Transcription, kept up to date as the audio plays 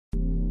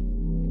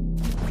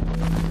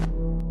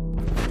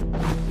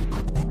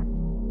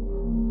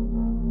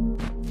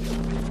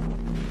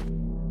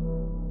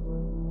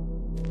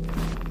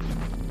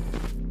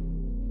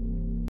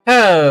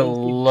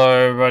Hello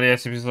everybody,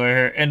 SCP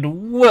here,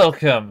 and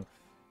welcome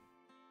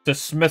to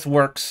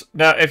Smithworks.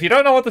 Now, if you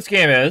don't know what this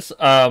game is,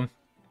 I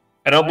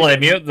don't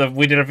blame you.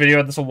 We did a video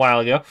on this a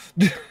while ago.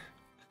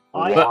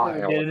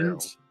 I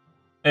didn't.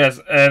 Yes,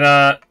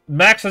 and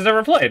Max has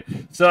never played.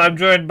 So I'm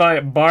joined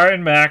by Bar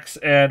and Max,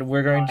 and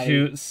we're going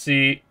to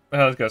see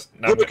how this goes.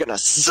 We're gonna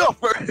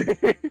suffer!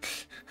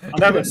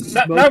 Now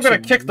I'm gonna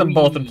kick them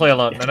both and play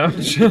alone, you know?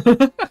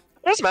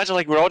 Just imagine,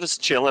 like, we're all just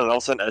chilling, and all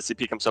of a sudden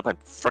SCP comes up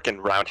and frickin'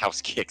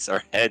 roundhouse kicks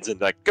our heads, and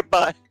like,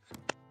 goodbye!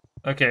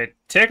 Okay,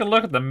 take a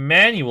look at the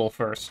manual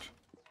first.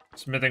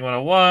 Smithing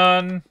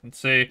 101, let's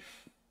see.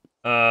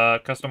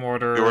 Custom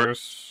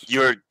orders.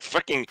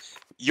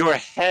 Your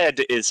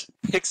head is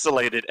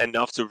pixelated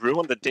enough to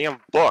ruin the damn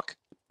book.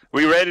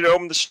 We ready to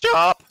open the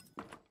shop?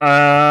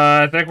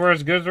 I think we're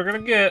as good as we're gonna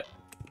get.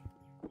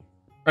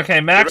 Okay,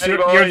 Max, your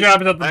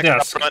job is at the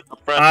desk. Up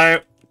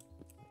front.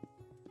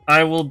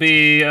 I will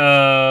be,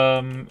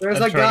 There's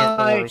a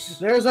guy!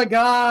 There's a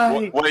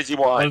guy! What does he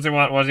want? What does he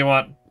want? What does he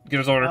want? Give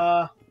his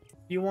order.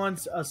 He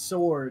wants a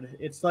sword.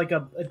 It's like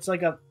a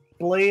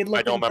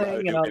blade-looking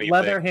thing and a anything.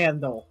 leather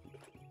handle.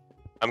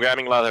 I'm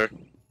grabbing leather.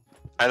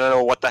 I don't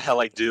know what the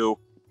hell I do.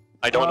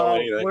 I don't know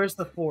anything. Where's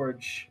the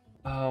forge?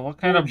 What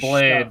kind of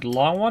blade? Stuff.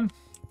 Long one?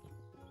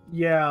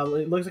 Yeah,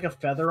 it looks like a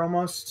feather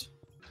almost.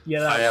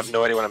 Yeah, I have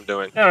no idea what I'm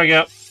doing. There we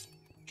go.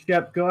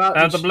 Yep, go out.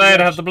 Have the blade,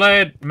 have the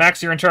blade.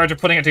 Max, you're in charge of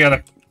putting it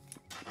together.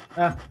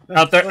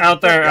 Out there on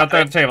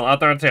the table, out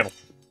there on the table.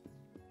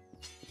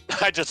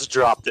 I just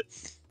dropped it.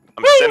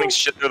 I'm sending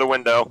shit through the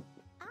window.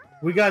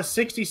 We got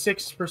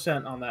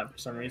 66% on that for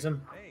some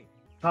reason.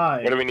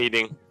 Hi. What are we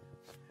needing?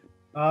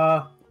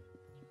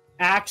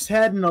 Axe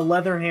head and a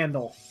leather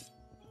handle.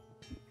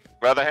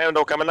 Leather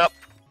handle coming up.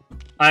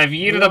 I've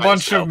yeeted a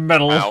bunch of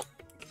metal. Ow.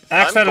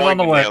 Axe head is on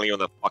the way. I'm going to nail you in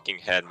the fucking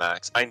head,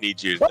 Max. I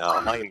need you to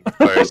know. I'm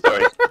very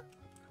sorry.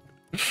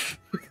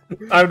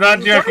 I'm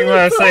not joking when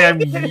I say I'm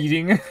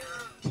yeeting.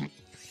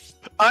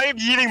 I am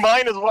yeeting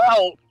mine as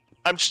well.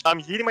 I'm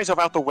yeeting myself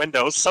out the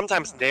window,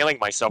 sometimes nailing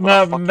myself.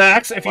 Now,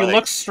 Max, if you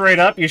look straight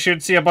up, you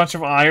should see a bunch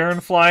of iron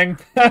flying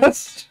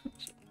past.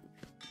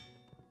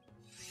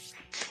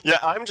 Yeah,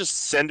 I'm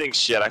just sending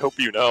shit. I hope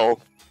you know.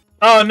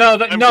 Oh no,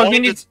 he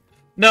needs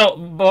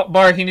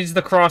Bart. He needs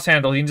the cross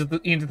handle. He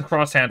needs the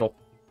cross handle.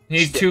 He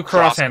needs two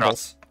cross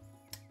handles.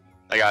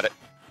 I got it.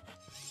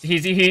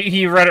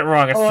 He read it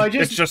wrong.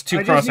 It's just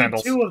two cross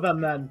handles. Two of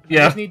them then.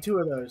 Yeah. I just need two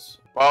of those.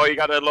 Oh, you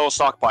got a little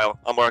stockpile.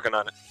 I'm working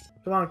on it.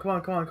 Come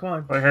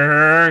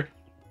on.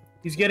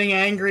 He's getting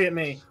angry at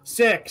me.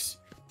 6,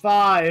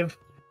 5,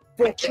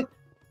 4.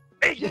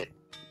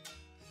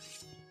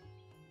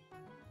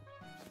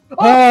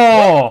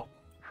 Oh!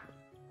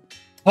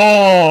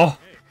 Oh!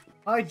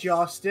 Hi,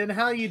 Justin.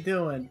 How you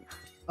doing?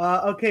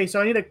 Okay, so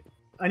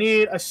I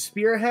need a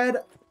spearhead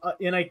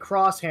in a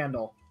cross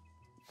handle.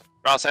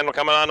 Cross handle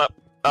coming on up.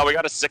 Oh, we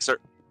got a 6er.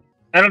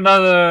 And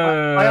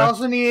another. I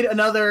also need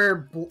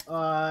another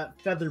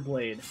feather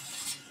blade.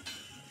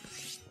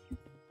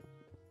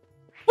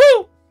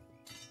 Woo!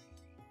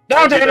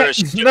 No, damn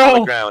it! No! On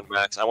the ground,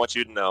 Max. I want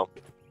you to know.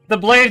 The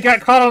blade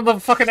got caught on the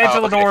fucking edge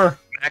of the door.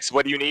 Max,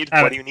 what do you need?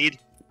 What do you need?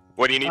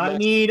 What do you need? I Max?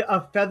 need a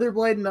feather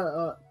blade and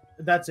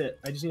that's it.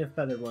 I just need a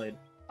feather blade.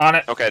 On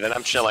it. Okay, then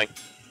I'm chilling.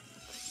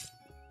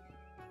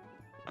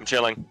 I'm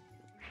chilling.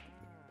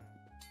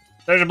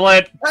 There's a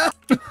blade.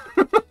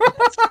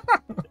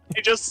 I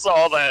just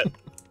saw that.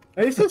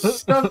 This is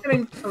stuff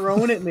getting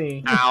thrown at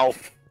me. Ow!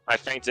 I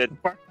fainted.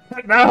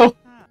 No.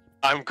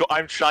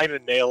 I'm trying to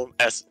nail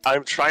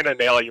I'm trying to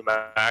nail you,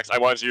 Max. I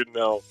want you to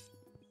know.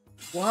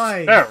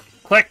 Why? There.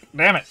 Click.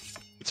 Damn it.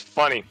 It's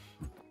funny.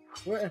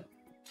 Where?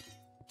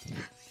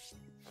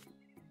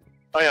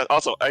 Oh yeah.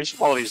 Also, I should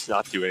probably just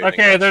not do anything.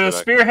 Okay, there's a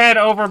spearhead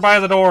over by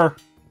the door,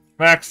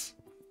 Max.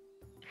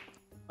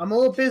 I'm a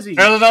little busy.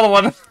 There's another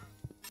one.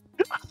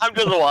 I'm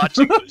just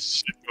watching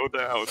this shit go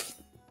down.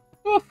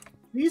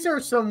 These are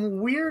some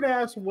weird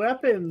ass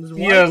weapons. Why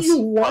Yes. do you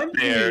want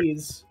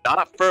these?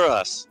 Not for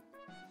us.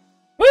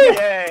 Woo!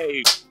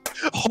 Yay!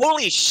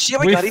 Holy shit,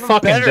 we got even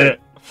fucking better. did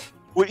it.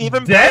 We're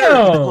even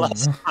better than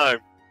last time.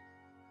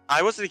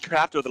 I was the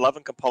crafter with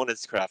 11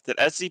 components crafted.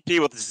 SCP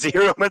with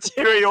 0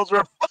 materials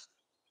were.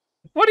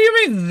 What do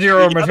you mean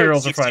 0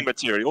 materials are fine?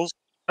 Materials.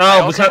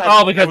 Oh,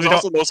 because we don't.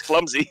 Also most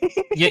clumsy.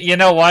 You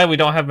know why we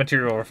don't have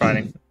material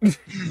refining?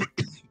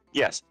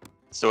 Yes.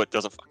 So it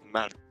doesn't fucking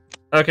matter.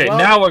 Okay, well,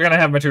 now we're gonna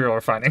have material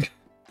refining.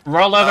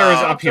 Raw leather is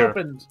up here.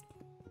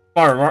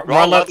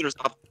 Raw leather is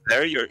up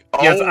there. You're.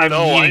 Oh yes, I'm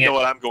no! I eating know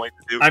what I'm going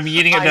to do. I'm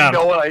eating it down. I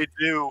know what I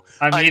do.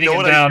 I'm eating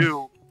it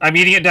down. I'm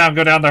eating it down.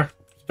 Go down there.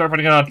 Start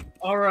putting it on.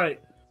 All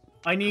right.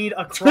 I need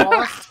a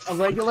cross, a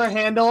regular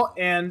handle,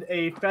 and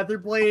a feather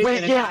blade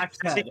and an axe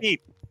head.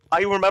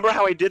 I remember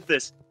how I did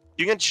this.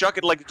 You can chuck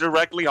it like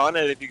directly on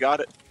it if you got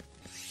it.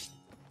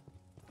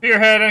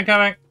 Spearhead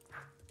incoming.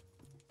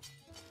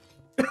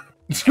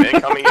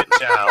 Incoming it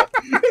now.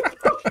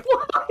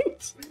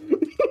 What?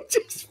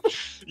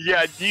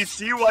 Yeah, do you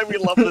see why we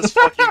love this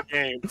fucking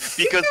game?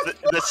 Because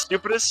the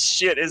stupidest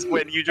shit is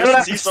when you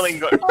just see something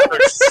go,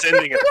 start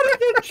sending it.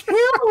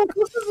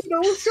 This is an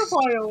OSHA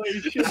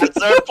violation.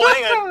 Start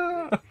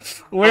playing.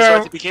 We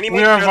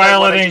are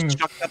violating. I just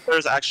chucked that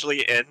there's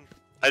actually in.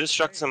 I just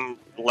chucked some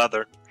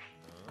leather.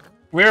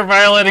 We are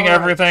violating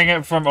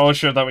everything from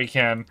OSHA that we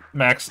can,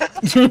 Max.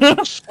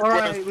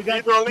 Alright, we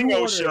got rolling two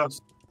OSHA.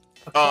 orders.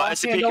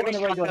 SCP, can we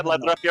chuck that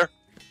leather up here?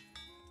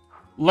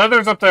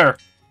 Leather's up there.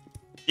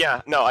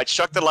 Yeah, no, I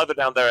chucked the leather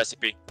down there,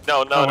 SCP.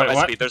 No, wait, SCP,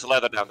 what? there's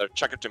leather down there.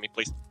 Chuck it to me,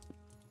 please.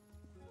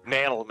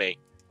 Nail me.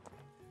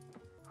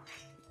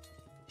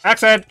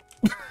 Accent.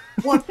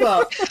 What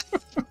the?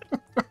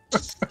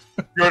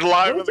 You're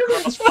live in the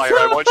crossfire,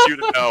 I want you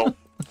to know.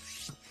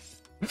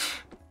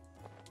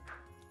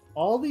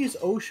 All these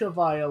OSHA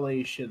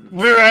violations.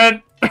 We're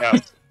in. Yeah.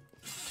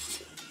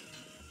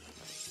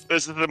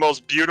 This is the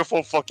most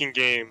beautiful fucking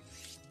game.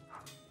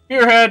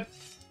 Spearhead.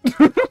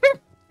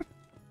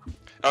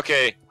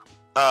 Okay,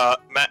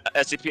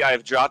 SCP, I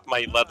have dropped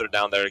my leather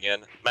down there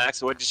again.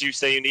 Max, what did you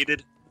say you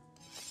needed?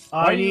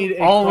 I need a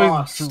always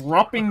cross.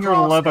 dropping your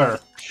leather.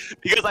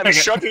 Because I'm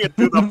chucking it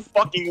through the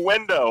fucking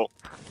window.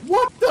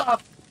 What the?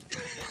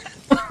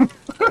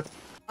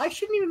 I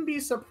shouldn't even be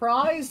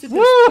surprised at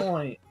this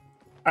point.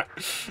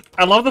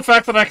 I love the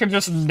fact that I can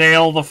just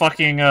nail the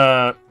fucking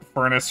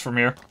furnace from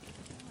here.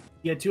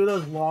 Yeah, two of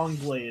those long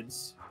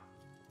blades.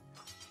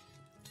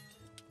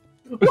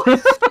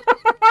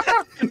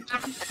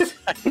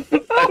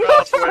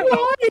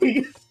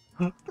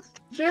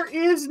 There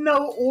is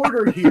no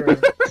order here.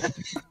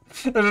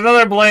 There's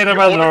another blade in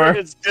my door.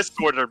 It's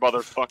disorder,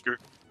 motherfucker.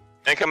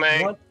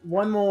 Incoming.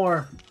 One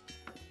more.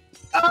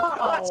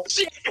 Oh!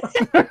 Shit.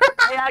 I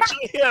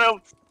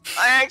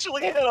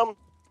actually hit him.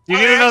 You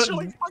I need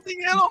actually another... fucking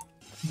hit him.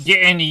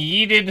 Getting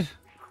yeeted.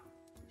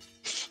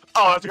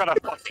 Oh, it's gonna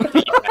fucking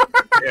eat that.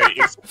 There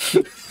he is.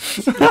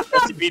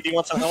 SCP, do you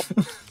want some help?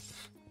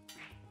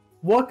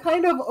 What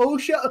kind of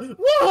OSHA?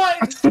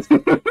 What?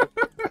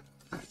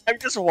 I'm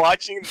just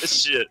watching this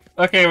shit.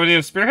 Okay, we need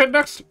a spearhead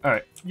next?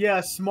 Alright.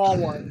 Yeah, small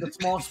one. The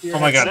small spear. Oh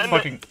my god,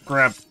 fucking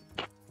grab.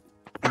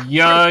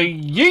 Yeah,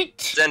 yeet!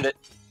 Send it.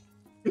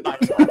 I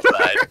love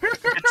that.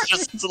 It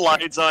just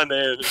slides on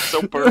there. It's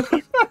so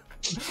perfect.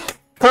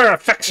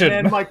 Perfection!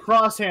 And my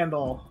cross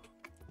handle.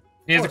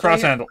 He needs a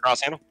cross handle.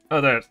 Cross handle?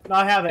 Oh, there. No,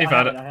 I have it. You I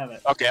found have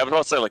it. Okay, I was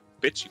about to say, like,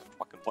 bitch, you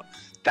fucking fuck.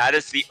 That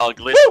is the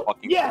ugliest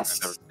fucking yes!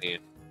 thing I've ever seen.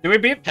 Did we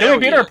beat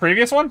Yeah. our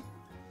previous one?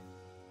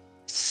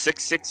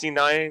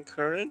 669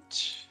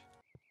 current?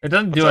 It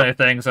doesn't do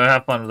anything, so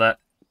have fun with that.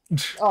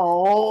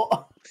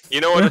 Oh.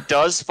 You know what it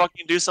does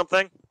fucking do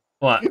something?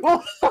 What?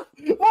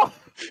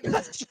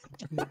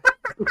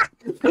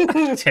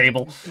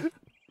 Table.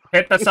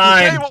 Hit the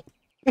sign!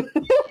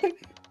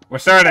 We're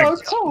starting!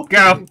 Cool.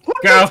 Go!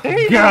 Go!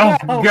 Go!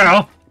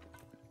 Go!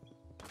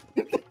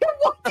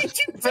 What did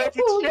you do?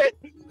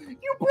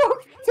 You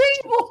broke the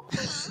table!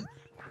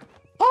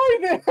 Hi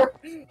there!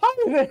 Hi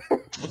there!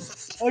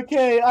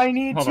 Okay, I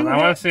need Hold on, I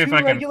wanna see if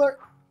I can...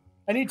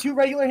 I need two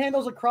regular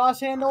handles, a cross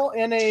handle,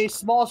 and a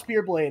small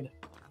spear blade.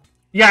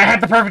 Yeah, I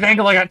had the perfect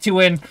angle, I got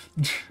two in.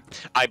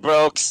 I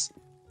broke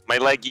my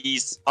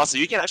leggies. Also,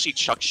 you can actually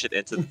chuck shit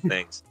into the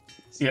things.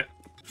 Yeah.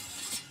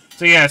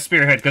 So yeah,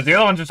 spearhead, because the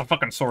other one's just a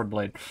fucking sword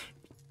blade.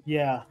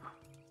 Yeah.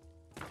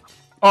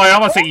 Oh, I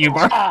almost hit you,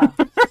 Bar. Ah.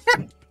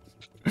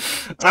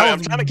 Sorry,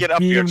 I'm trying to get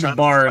up here. Trying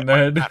Bar to in the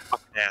head. my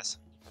fucking ass.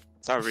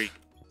 Sorry.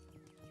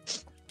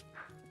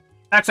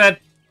 Axe head.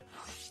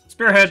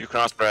 Spearhead. You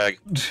cross brag.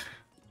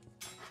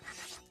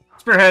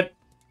 Spearhead.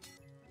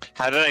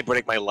 How did I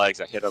break my legs?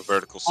 I hit a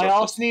vertical surface. I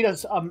also need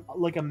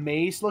like a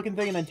mace looking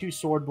thing and then two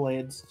sword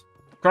blades.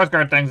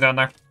 Crossguard things down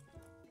there.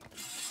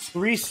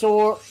 4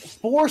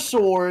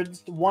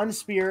 swords, 1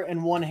 spear,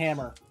 and 1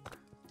 hammer.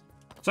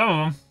 Some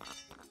of them.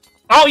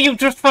 Oh, you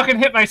just fucking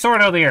hit my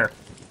sword out of the air.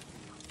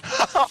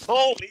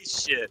 Holy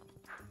shit!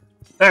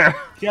 There.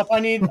 Yep, I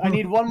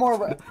need one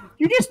more.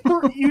 You just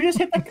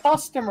hit the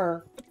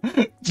customer.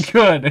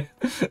 Good.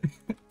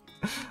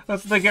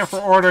 That's what they get for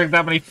ordering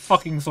that many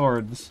fucking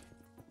swords.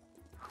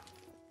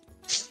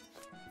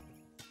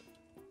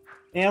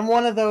 And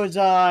one of those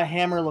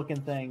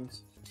hammer-looking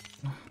things.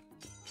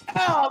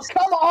 Oh,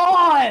 come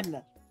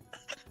on!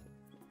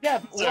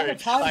 Yeah, what a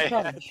time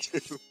crunch.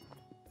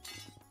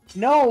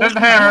 No. There's the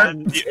I hammer.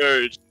 had the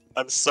urge.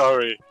 I'm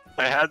sorry.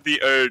 I had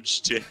the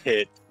urge to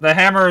hit. The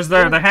hammer is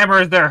there. The hammer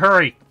is there.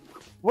 Hurry.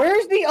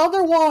 Where's the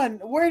other one?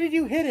 Where did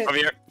you hit it? Over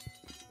here.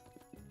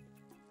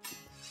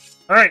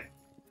 All right.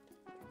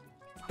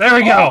 There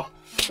we go.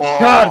 Oh.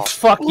 God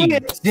fucking Wait a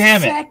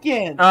damn it.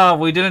 second. Oh,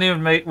 we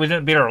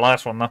didn't beat our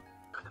last one though.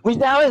 We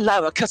now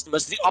allow our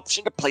customers the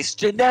option to place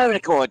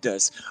generic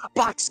orders.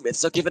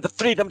 Blacksmiths are given the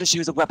freedom to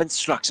choose a weapon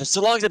structure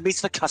so long as it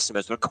meets the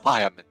customer's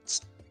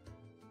requirements.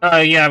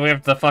 Yeah, we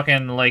have the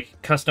fucking,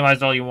 like,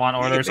 customize all you want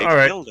orders.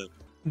 Alright.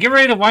 Get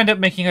ready to wind up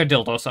making a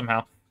dildo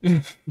somehow.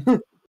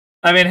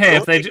 I mean, hey,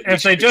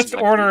 if they just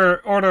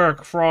order a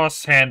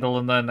cross handle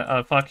and then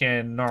a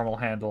fucking normal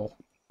handle,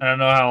 I don't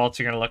know how else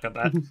you're gonna look at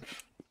that.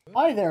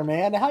 Hi there,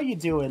 man. How you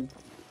doing?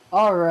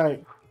 All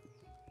right.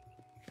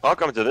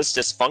 Welcome to this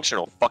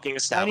dysfunctional fucking I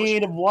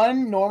establishment. need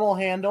 1 normal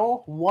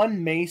handle,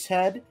 1 mace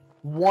head,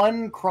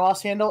 1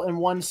 cross handle, and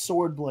 1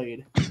 sword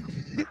blade.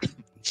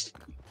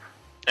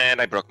 And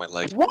I broke my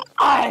leg.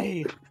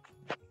 Why?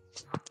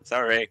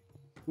 Sorry.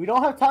 We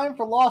don't have time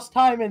for lost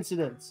time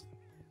incidents.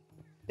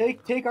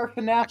 Take our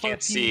FNAF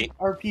can't see.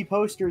 RP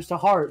posters to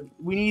heart.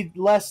 We need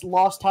less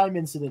lost time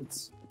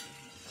incidents.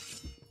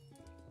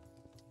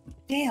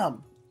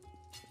 Damn.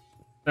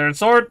 Third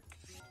sword.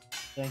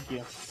 Thank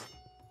you.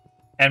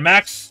 And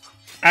Max,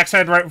 axe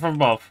head right from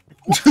above.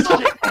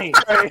 Hey,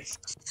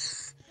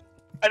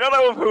 I don't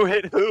know who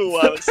hit who.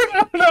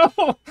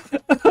 No.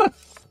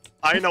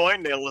 I know I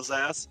nailed his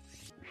ass.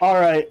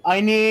 Alright, I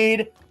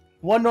need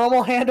 1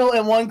 normal handle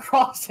and 1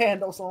 cross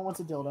handle. Someone wants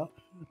a dildo.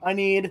 I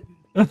need...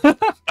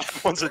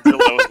 Once a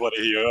dildo is what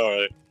you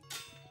alright.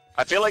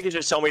 I feel like you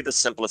should show me the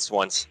simplest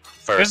ones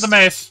first. Here's the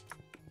mace.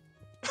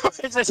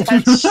 It just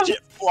had shit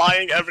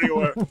flying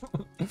everywhere.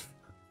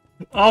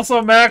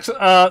 Also, Max,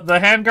 the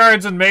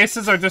handguards and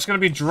maces are just going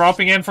to be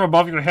dropping in from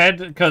above your head,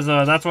 because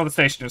that's where the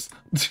station is.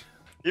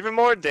 Even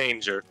more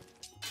danger.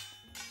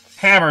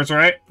 Hammers,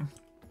 right?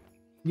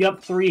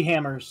 Yep, 3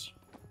 hammers.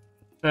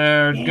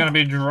 They're going to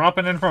be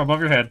dropping in from above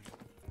your head.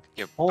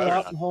 Hold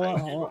up, hold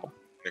on.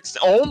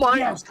 Oh my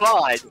Yes.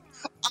 god!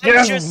 I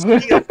Yes. just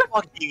see a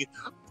fucking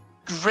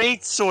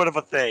great sort of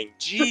a thing.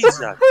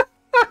 Jesus.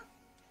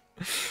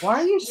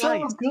 Why are you so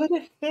Nice. good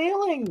at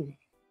failing?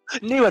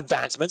 New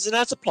advancements in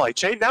our supply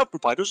chain now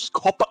provide us with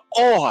copper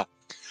ore.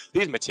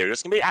 These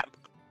materials can be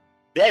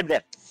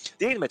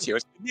These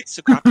materials can be mixed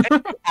to craft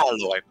any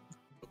alloy.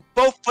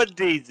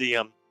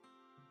 Bophadesium.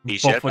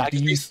 These shared packs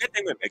be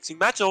fitting when mixing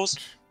metals.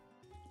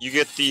 You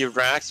get the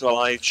racks while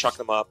I chuck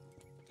them up.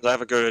 Because I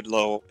have a good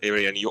low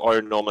area and you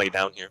are normally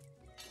down here.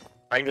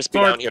 I can just be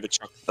down here to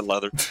chuck the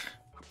leather.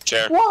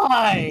 Chair.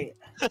 Why?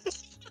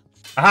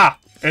 Aha!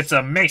 It's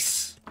a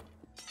mace.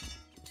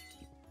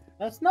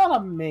 That's not a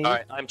mace.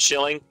 Alright, I'm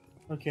chilling.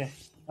 Okay.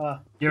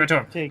 Give it to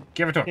him. Take.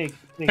 Give it to him.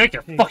 Take. Take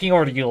your fucking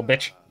order, you little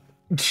bitch.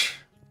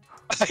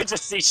 I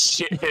just see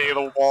shit hitting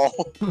the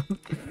wall.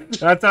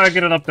 That's how I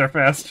get it up there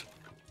fast.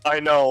 I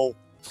know.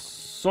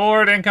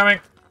 Sword incoming.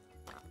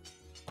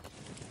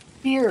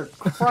 Dear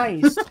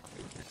Christ.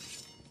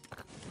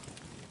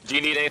 Do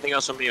you need anything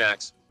else from me,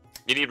 Max?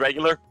 You need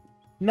regular?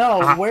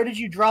 No, Ah. where did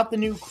you drop the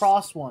new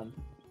cross one?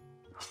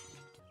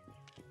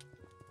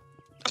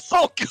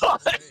 Oh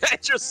god, I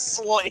just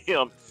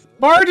slammed.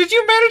 Bar, did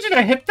you manage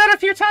to hit that a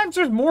few times?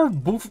 There's more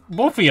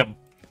boofium.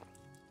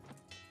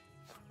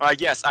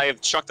 Yes, I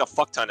have chucked a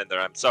fuck ton in there,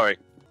 I'm sorry.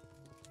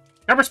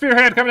 Copper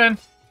spearhead coming in.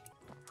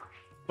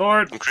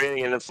 Sword. I'm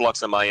creating an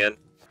influx on my end.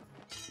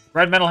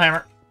 Red metal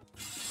hammer.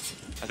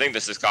 I think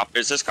this is copper.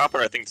 Is this copper?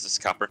 I think this is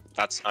copper.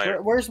 That's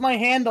iron. Where's my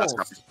handles?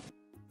 That's copper.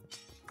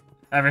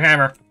 Have your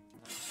hammer.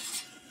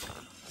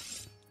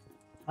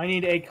 I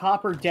need a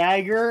copper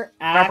dagger,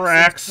 axe, Copper and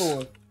axe.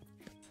 sword.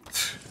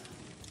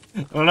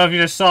 I don't know if you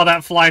just saw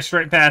that fly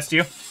straight past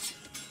you.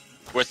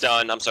 We're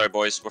done. I'm sorry,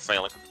 boys. We're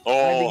failing.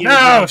 Oh, You-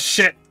 No,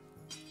 shit.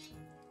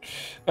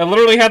 I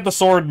literally had the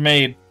sword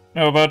made.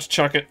 I'm about to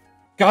chuck it.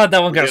 God,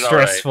 that one We got did all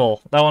right.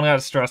 stressful. That one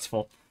got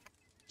stressful.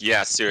 yeah,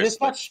 This seriously.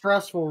 got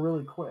stressful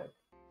really quick.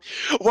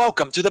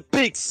 Welcome to the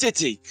big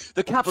city.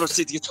 The capital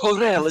city of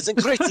Torel is in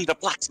great need of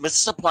blacksmiths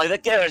to supply the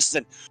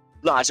garrison.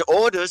 Larger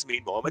orders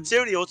mean more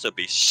material, so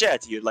be sure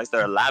to utilize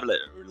their elaborate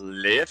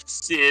lift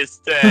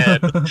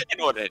system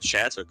in order to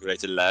transfer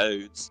greater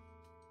loads.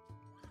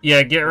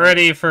 Yeah, get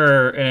ready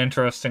for an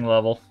interesting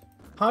level.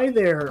 Hi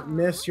there,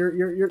 miss.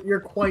 You're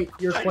quite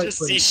I just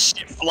pretty. see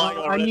shit flying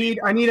I already.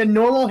 need a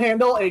normal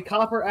handle, a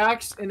copper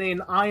axe, and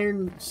an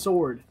iron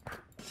sword.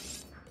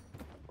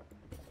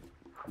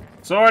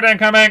 Sword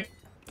incoming!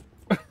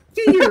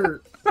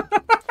 Dear.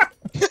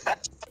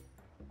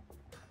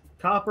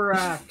 Copper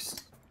axe.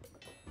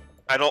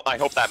 I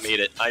hope that made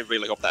it. I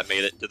really hope that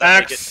made it. Did that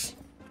make it? Axe!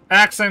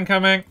 Axe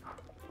incoming!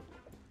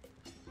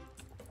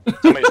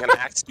 Somebody's gonna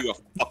ask you a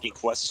fucking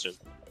question.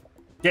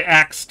 Get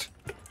axed.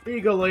 Here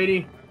you go,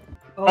 lady.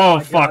 Oh,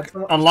 my fuck.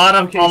 God. A lot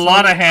of Okay, a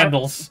lot so- of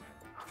handles.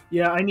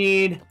 Yeah, I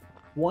need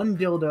 1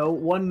 dildo,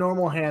 1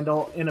 normal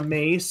handle, and a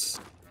mace.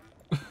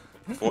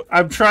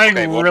 I'm trying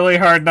Okay, well- really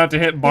hard not to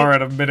hit bar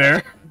out of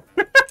midair.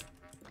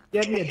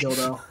 Get me a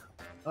dildo.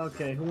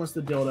 Okay, who wants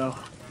the dildo?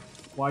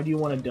 Why do you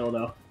want a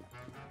dildo?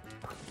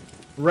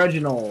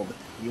 Reginald,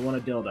 you want a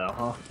dildo,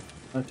 huh?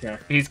 Okay.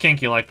 He's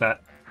kinky like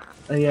that.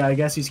 Yeah, I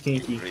guess he's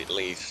kinky.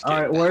 Relief.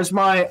 Alright, where's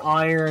my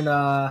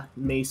iron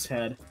mace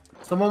head?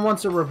 Someone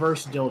wants a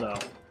reverse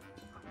dildo.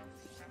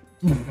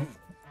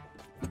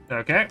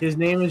 Okay. His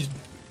name is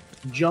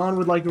John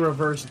would like a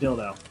reverse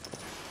dildo.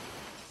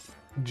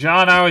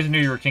 John, I always knew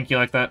you were kinky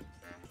like that.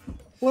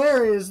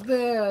 Where is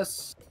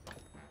this?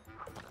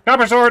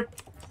 Copper sword!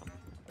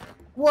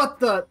 What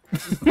the?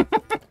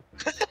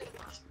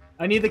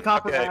 I need the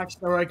copper Okay. axe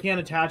or I can't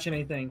attach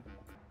anything.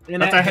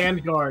 And That's a a-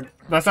 hand guard.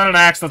 That's not an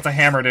axe, that's a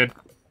hammer, dude.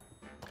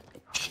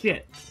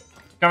 Shit.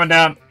 Coming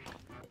down.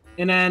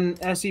 And then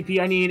SCP,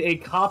 I need a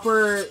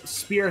copper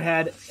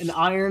spearhead, an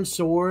iron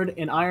sword,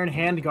 an iron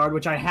hand guard,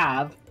 which I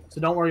have.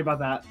 so don't worry about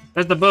that.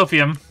 There's the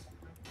bofium.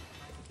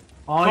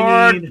 All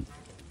I need...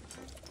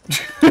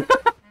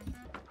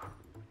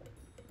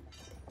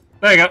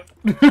 There you go.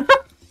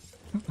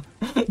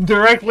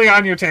 Directly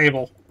on your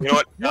table. You know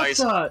what, guys?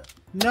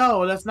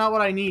 No, that's not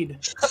what I need.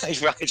 I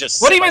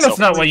just What do you mean that's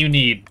not what you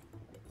need?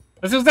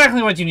 That's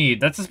exactly what you need.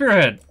 That's a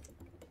spearhead.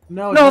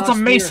 No, it's a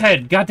mace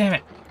head. God damn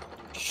it.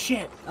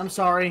 Shit, I'm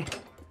sorry.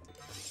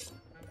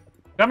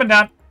 Coming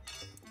down.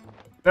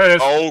 There it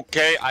is.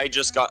 Okay, I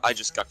just got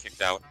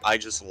kicked out. I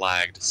just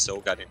lagged so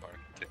goddamn hard.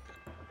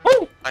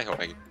 Oh! I hope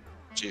I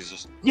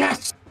Jesus.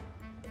 Yes!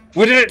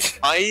 We did it!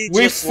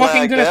 We just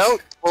fucking did it!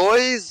 out,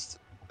 boys!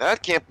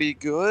 That can't be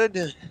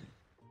good.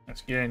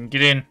 Let's get in.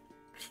 Get in.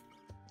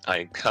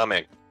 I'm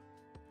coming.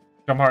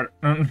 Come hard.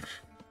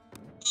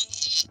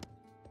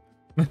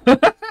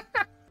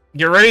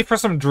 Get ready for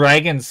some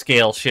dragon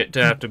scale shit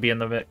to have to be in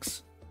the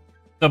mix.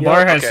 The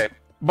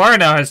bar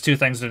now has 2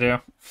 things to do.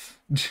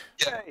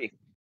 Yay!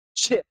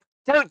 Shit!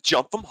 Don't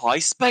jump from high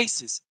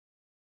spaces.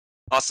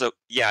 Also,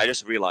 yeah, I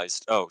just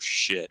realized. Oh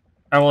shit!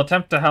 I will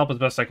attempt to help as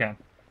best I can.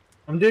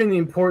 I'm doing the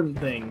important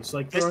things,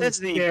 like this is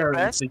the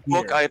best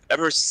book I've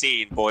ever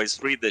seen,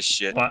 boys. Read this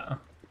shit. What?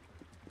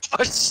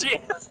 Oh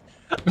shit!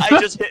 I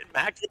just hit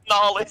max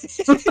knowledge.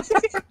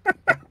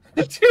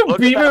 Did you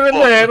beat him in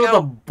the head with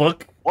a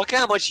book? Look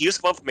how much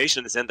useful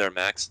information is in there,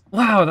 Max.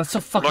 Wow, that's so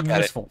fucking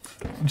useful.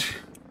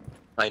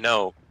 I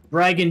know.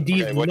 Dragon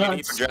deep okay, what nuts. do you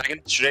need for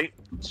dragon?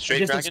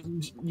 Straight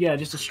dragon? Yeah,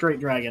 just a straight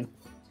dragon.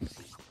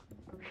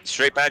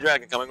 Straight bad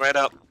dragon coming right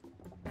up.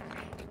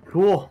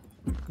 Cool.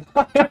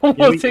 I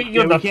almost hit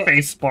you in the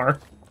face bar.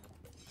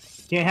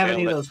 Can't have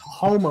any of those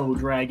homo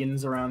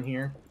dragons around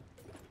here.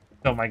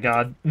 Oh my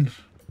god.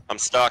 I'm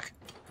stuck.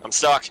 I'm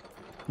stuck.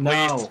 No.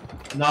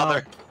 Please. No.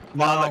 Mother.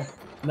 No. Mother.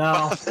 No.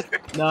 Mother.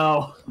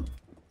 No.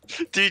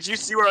 Did you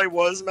see where I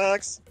was,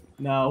 Max?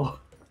 No.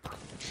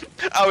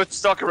 I was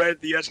stuck right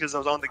at the edge because I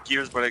was on the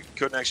gears, but I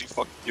couldn't actually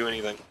fucking do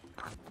anything.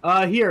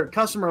 Here,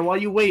 customer, while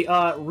you wait,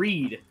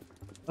 read.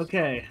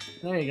 Okay,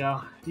 there you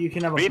go. You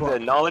can have a read book. the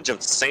knowledge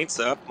of saints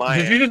up my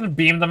Did you just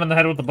beam them in the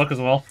head with the book as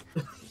well?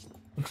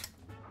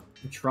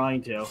 I'm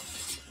trying to.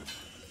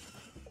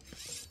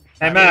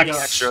 Hey, Max.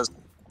 Extras.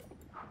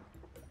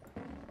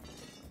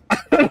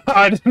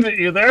 I didn't hit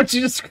you there,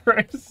 Jesus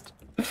Christ.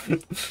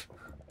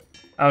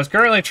 I was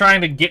currently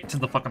trying to get to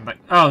the fucking thing.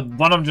 Oh,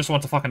 one of them just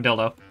wants a fucking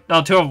dildo.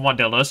 No, 2 of them want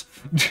dildos.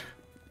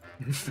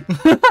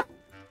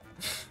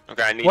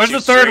 Okay, I need Where's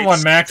the third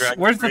one, Max?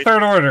 Where's the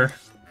third order?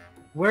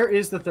 Where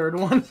is the third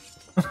one?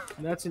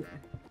 That's an...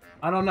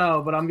 I don't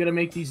know, but I'm gonna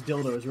make these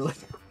dildos really...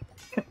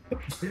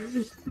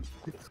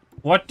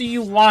 What do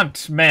you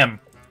want, ma'am?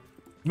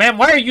 Ma'am,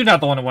 why are you not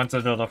the one who wants a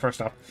dildo,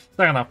 first off?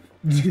 Second off.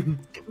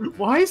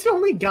 Why is it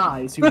only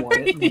guys who want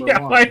it? Yeah,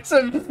 why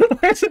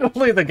is it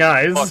only the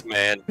guys? Fuck,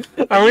 man.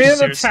 Are we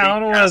in a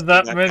town with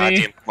that many...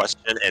 goddamn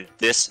question in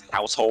this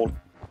household?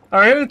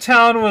 Are we in a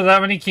town with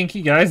that many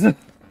kinky guys?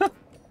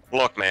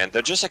 Look, man,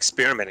 they're just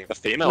experimenting. The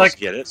females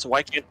get it, so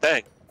why can't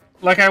they?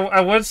 Like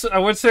I would say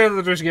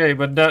that they're just gay,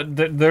 but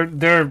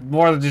they're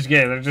more than just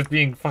gay. They're just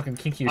being fucking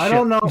kinky as shit. I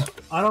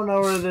don't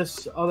know where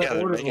this other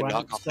order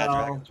went.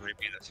 So...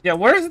 Yeah,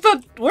 where's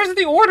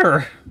the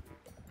order?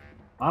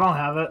 I don't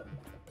have it.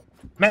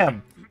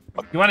 Ma'am,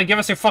 you want to give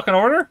us your fucking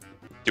order?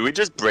 Do we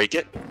just break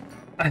it?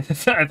 I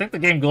think the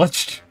game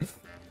glitched.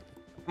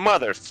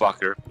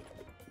 Motherfucker.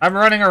 I'm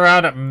running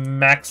around at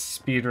max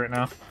speed right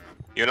now.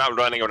 You're not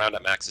running around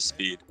at max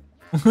speed.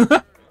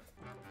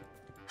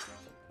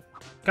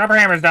 Copper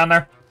hammer's down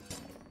there.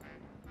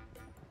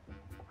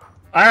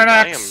 Iron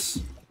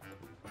axe.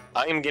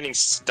 I am getting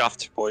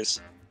stuffed,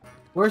 boys.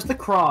 Where's the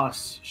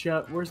cross?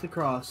 Where's the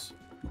cross?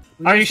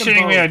 Are you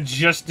shitting me? I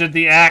just did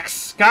the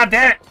axe. God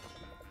damn it!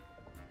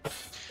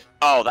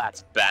 Oh,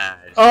 that's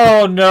bad.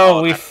 Oh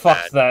no, we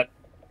fucked that.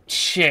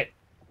 Shit.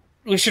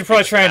 We should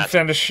probably try and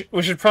finish.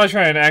 We should probably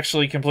try and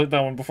actually complete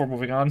that one before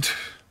moving on.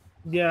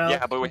 Yeah.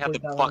 Yeah, but we had the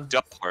fucked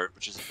up part,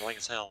 which is annoying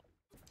as hell.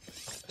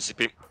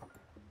 SCP.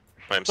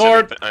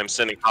 I'm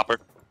sending copper.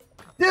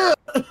 You're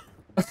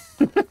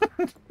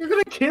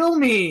gonna kill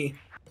me.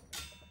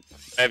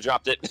 I've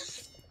dropped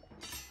it.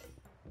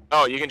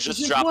 Oh, you can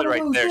just drop it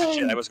right there.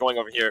 Shit, I was going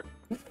over here.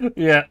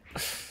 Yeah.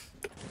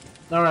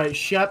 Alright,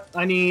 Shep,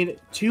 I need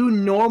 2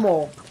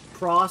 normal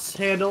cross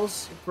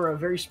handles for a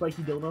very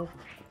spiky dildo.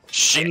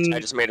 Shit, I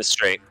just made it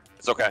straight.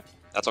 It's okay.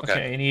 That's okay.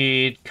 Okay, I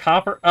need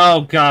copper.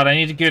 Oh god, I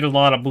need to get a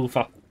lot of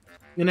boofa.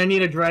 And I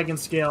need a dragon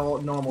scale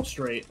normal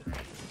straight.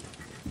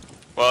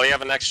 Well, you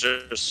have an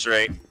extra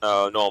straight,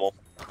 normal.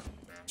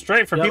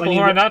 Straight for people who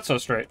are not so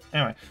straight.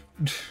 Anyway.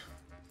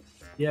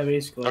 Yeah,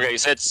 basically. Okay, you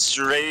said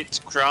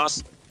straight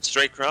cross.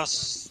 Straight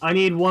cross. I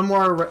need one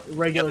more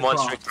regular one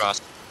cross. Straight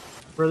cross.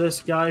 For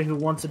this guy who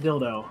wants a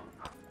dildo.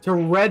 To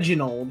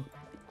Reginald,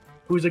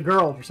 who's a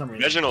girl for some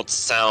reason. Reginald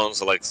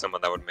sounds like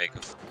someone that would make a...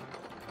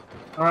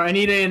 Alright, I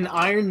need an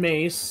iron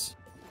mace.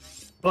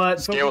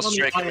 But scale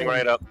straight coming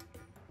right up.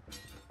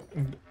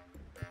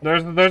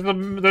 There's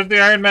the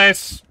iron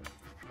mace.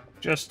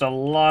 Just a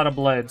lot of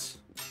blades.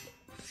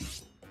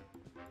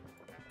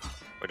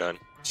 We're done.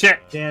 Shit.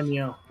 Damn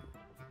you.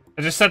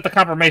 I just set the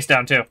copper mace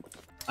down, too.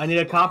 I need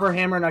a copper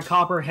hammer and a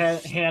copper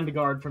hand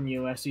guard from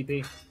you,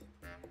 SCP.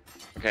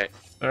 Okay.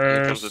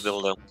 Here comes the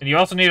dildo. And you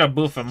also need a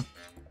boofum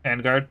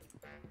handguard.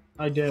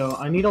 I do.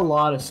 I need a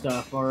lot of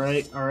stuff,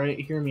 alright? Alright,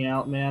 hear me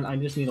out, man. I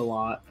just need a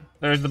lot.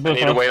 There's the I boofum.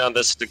 need to wait on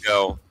this to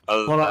go.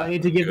 Hold on, I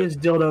need to give this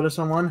dildo to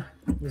someone.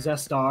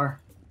 Zestar.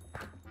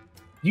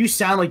 You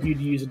sound like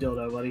you'd use a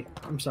dildo, buddy.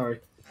 I'm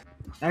sorry.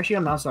 Actually,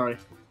 I'm not sorry.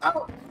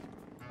 Ow.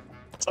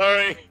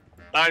 Sorry.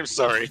 I'm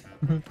sorry.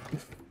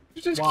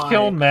 You just Why?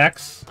 kill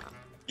Max.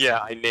 Yeah,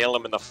 I nail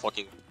him in the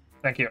fucking...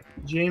 Thank you.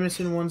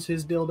 Jameson wants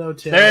his dildo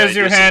too. There's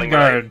your you're something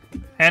handguard.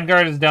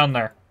 Handguard is down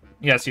there.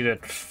 Yes, you did.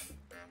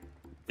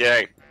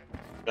 Yay.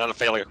 Not a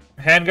failure.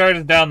 Handguard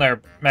is down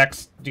there,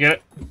 Max. Did you get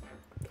it?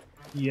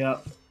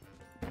 Yep.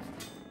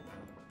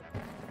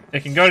 They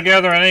can go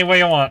together in any way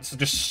you want, so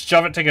just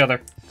shove it together.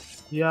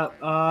 Yep.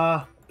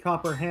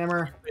 Copper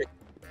hammer.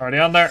 Already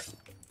on there.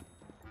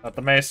 Got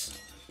the mace.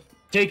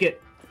 Take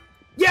it.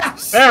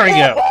 Yes! There we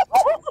go.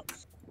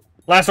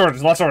 Last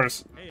orders, last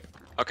orders.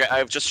 Okay,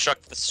 I've just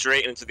shucked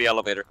straight into the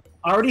elevator.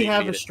 I already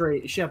have need a it.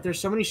 straight. Chef, there's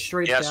so many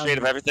straights You have down straight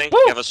of here. everything? Woo!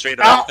 You have a straight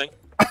of Ow! everything?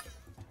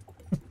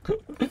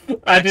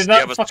 I did You not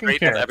have a fucking straight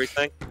care. of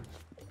everything?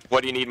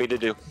 What do you need me to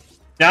do?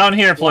 Down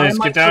here, Why please.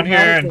 am I Get down so here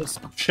bad at and this?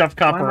 shove Why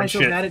copper am I and so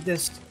shit. bad at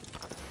this?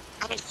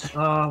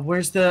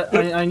 Where's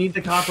the... I need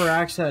the copper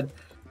axe head.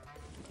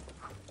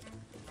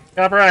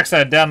 Copper axe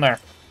head, down there.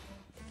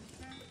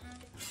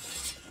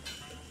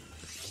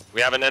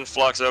 We have an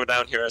influx over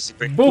down here,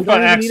 SCP. You Boofa don't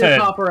even axe need a head.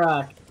 copper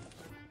axe.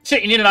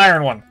 Shit, you need an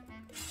iron one.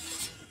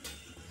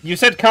 You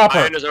said copper.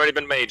 Iron has already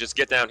been made, just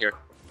get down here.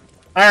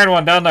 Iron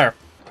one, down there.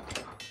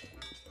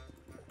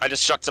 I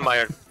just chucked some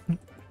iron.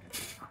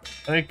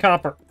 I need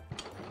copper.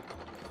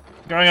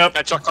 Going up.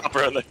 I chucked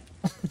copper in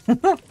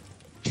there.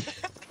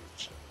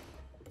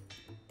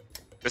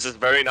 This is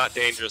very not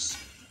dangerous.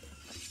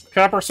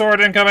 Copper sword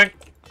incoming.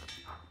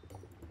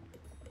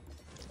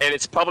 And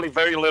it's probably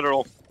very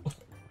literal.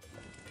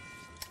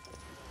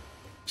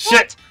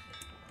 Shit.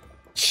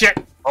 Shit.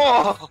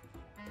 Oh!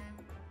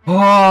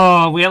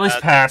 Oh, we at least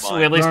That's passed. fine.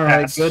 We at least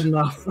Alright, passed. good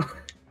enough.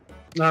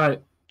 Alright,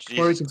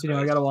 before we Jesus continue, I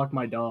Christ. gotta walk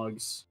my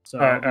dogs. So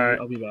Alright, alright.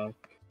 I'll be back.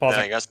 Pause Yeah,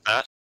 it. I guess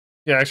that.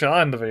 Yeah, actually, I'll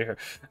end the video here.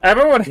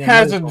 Everyone Yeah,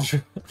 has might as well.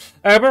 enjoyed.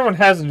 Everyone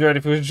has enjoyed.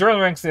 If you enjoy the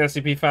ranks of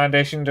the SCP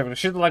Foundation, don't forget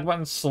to shoot the like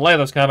button, slay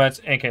those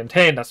comments, and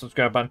contain that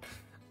subscribe button.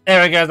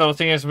 Anyway, guys, I will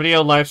see you in this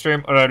video, live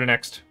stream, or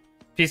next.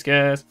 Peace,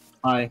 guys.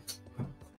 Bye.